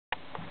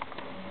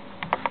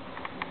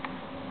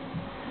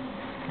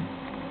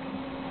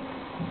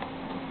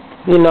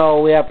You know,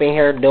 we up in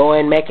here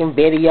making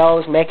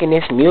videos, making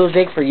this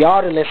music for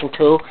y'all to listen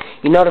to.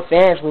 You know, the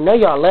fans, we know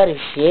y'all love this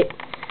shit.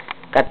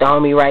 Got the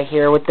homie right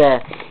here with the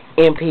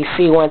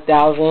MPC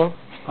 1000.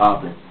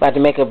 Poppin'. About to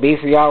make a beat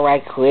for y'all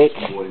right quick.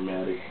 Boy,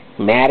 MATiC.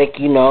 MATiC,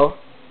 you know.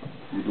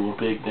 We doing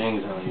big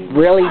things out here.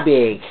 Really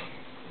big.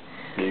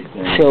 Big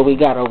things. See what we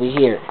got over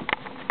here.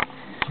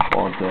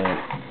 On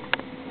that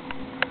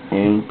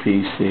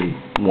MPC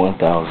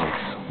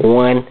 1000.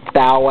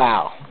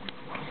 $1,000.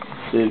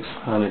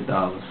 $600.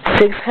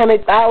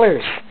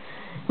 $600.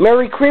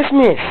 Merry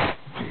Christmas.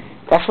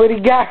 That's what he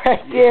got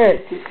right there.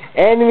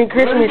 And even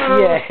Christmas,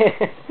 yeah.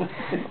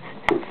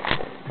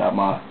 Got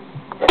my.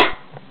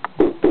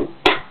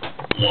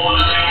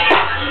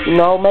 You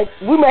know,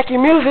 we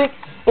making music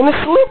in the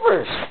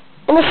slippers.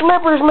 In the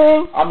slippers,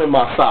 man. I'm in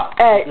my socks.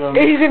 Hey, you know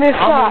he's in his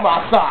socks. I'm in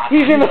my socks.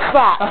 He's in the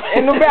socks.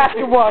 In the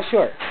basketball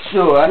shorts.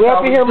 Sure. That's We're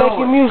up in here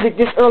making music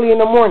this early in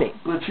the morning.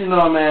 But you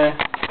know, man.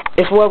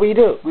 It's what we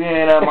do. We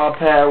ain't at my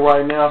pad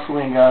right now, so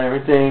we ain't got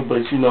everything.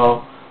 But you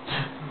know,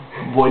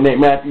 boy Nate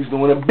Matthews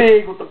doing it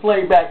big with the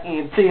playback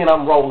ENT, and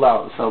I'm roll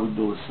out. That's how we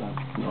do it, son.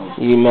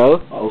 You know?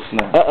 Oh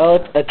snap.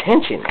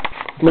 Attention.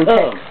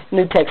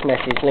 New text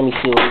message. Let me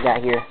see what we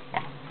got here.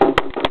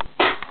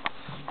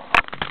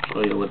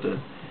 Show you what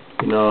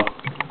you know,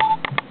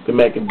 been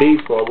making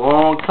beats for a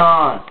long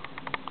time.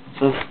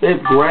 Since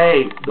 5th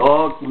grade,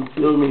 dog. You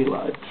feel me?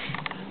 Like,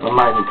 I'm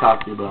not even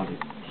cocky about it.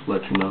 Just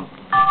let you know.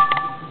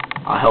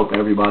 I help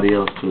everybody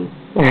else too.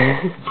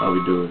 That's how we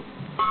do it.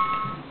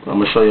 But I'm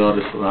gonna show y'all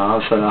this.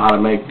 I'll show you how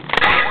to make,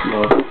 you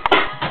know, a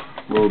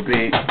little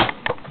beat.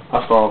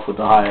 I start off with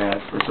the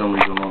hi-hats for some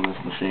reason on this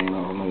machine.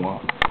 I don't know why.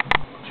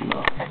 But you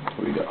know,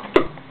 here we go.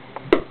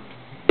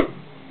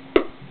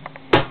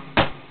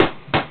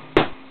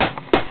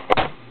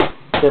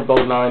 Tempo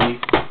 90.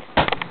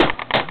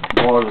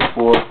 Bars is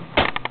 4.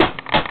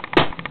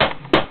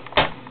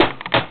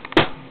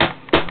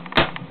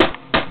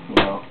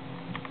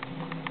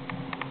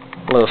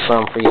 A little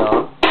something for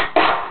y'all.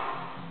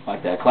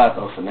 Like that clap,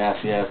 though. It's a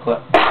nasty ass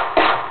clap.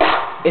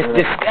 It's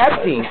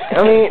disgusting.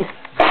 I mean,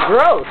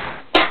 gross.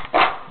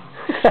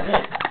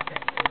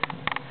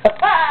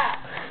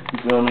 You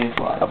feel me?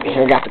 Like, up in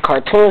here got the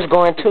cartoons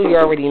going too. You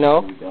already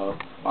know. Here we go.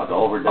 About to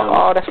overdub.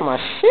 Oh, that's my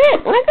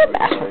shit, nigga.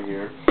 That's right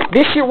here.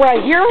 This shit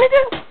right here,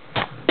 nigga.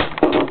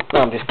 No,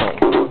 I'm just playing.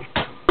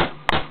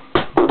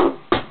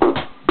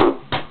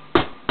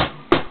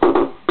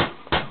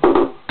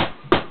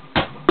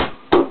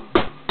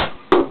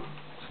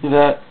 See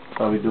that? That's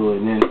how we do it.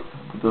 And then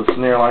put the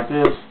snare like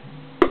this.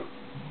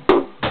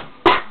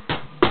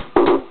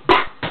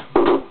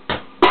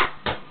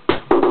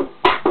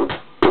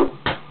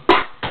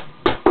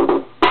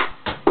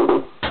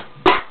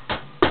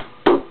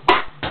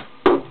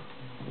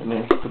 And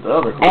then put the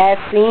other clip. As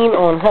seen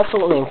on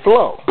Hustle and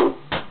Flow.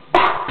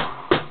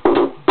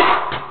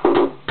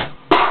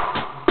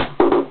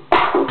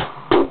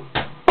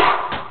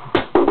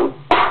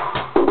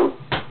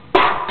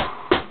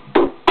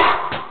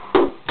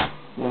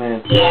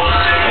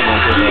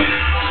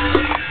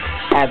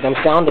 Add them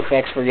sound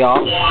effects for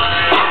y'all. You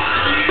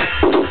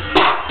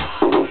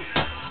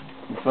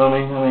feel me?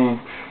 I mean,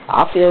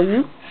 I feel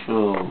you.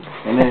 Sure.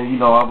 And then, you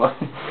know, I'm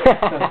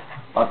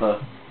about to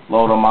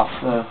load on my,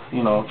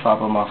 you know,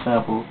 chop on my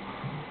sample,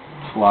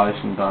 slice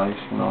and dice,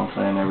 you know what I'm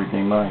saying,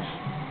 everything nice.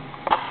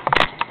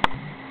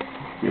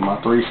 Get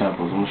my 3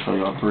 samples. I'm going to show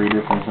y'all 3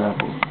 different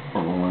samples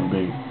over one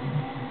beat.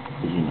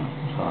 Because, you know,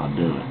 that's how I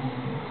do it.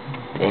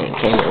 Dang,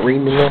 can't you read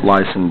me that?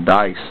 Slice and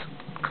dice.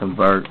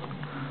 Convert.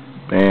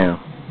 Bam.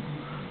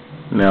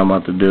 Now I'm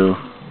about to do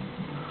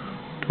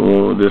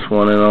this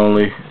one and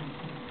only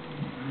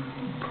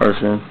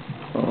person.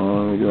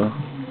 There we go.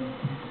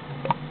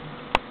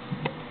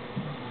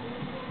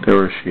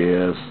 There she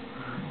is.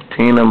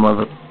 Tina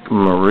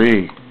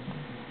Marie.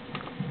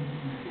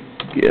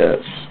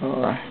 Yes.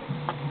 Alright.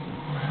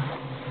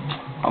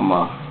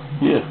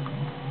 Yeah.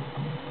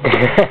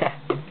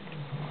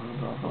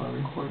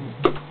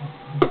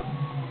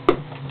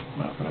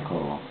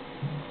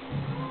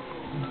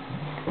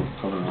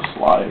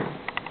 Slider.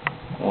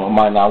 Well, I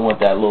might not want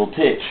that little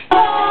pitch. No.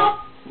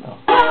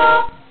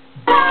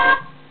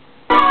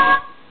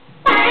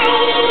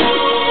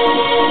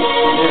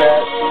 See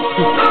that?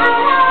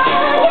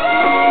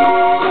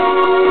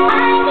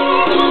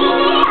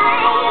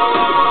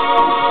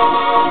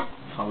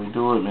 That's how we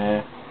do it,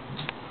 man.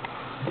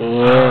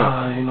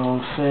 Yeah. You know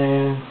what I'm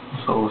saying?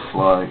 So it's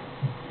like,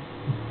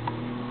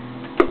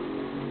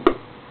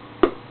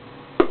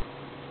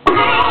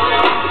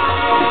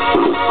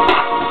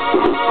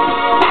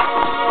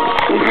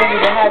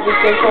 This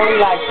thing only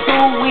like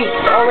 2 weeks.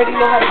 Already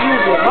know how to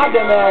use it. My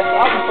dumb ass,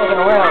 I'll be fucking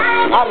around.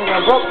 I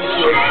done broke this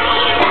shit.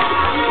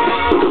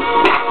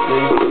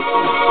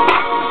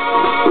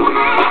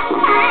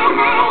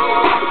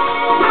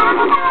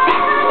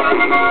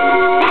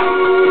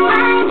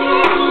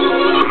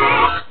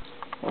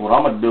 And what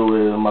I'm gonna do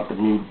is I'm about to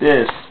mute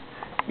this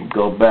and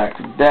go back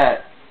to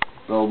that,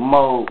 go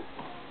mode,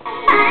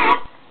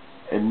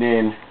 and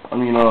then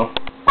you know.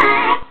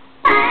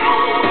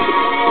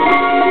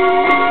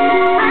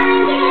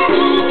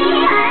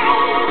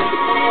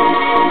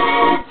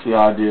 see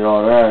how I did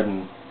all that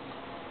and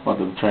about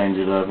to change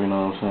it up, you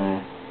know what I'm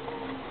saying?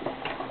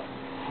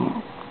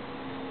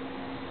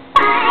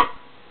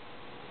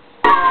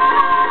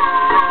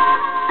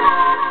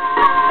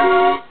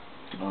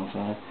 You know what I'm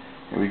saying?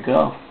 Here we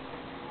go.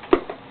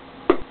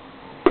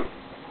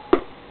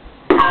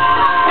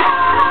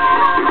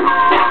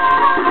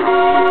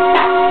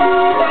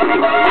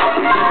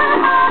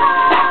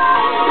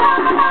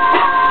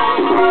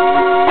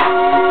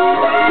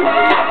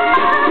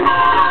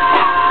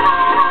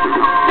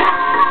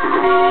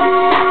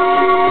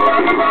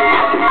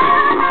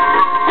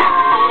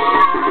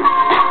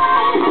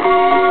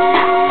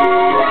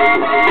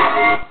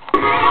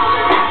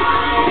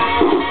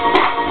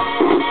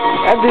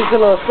 That's just a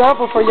little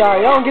sample for y'all.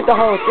 Y'all don't get the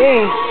whole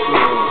thing.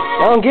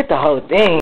 Y'all don't get the whole thing.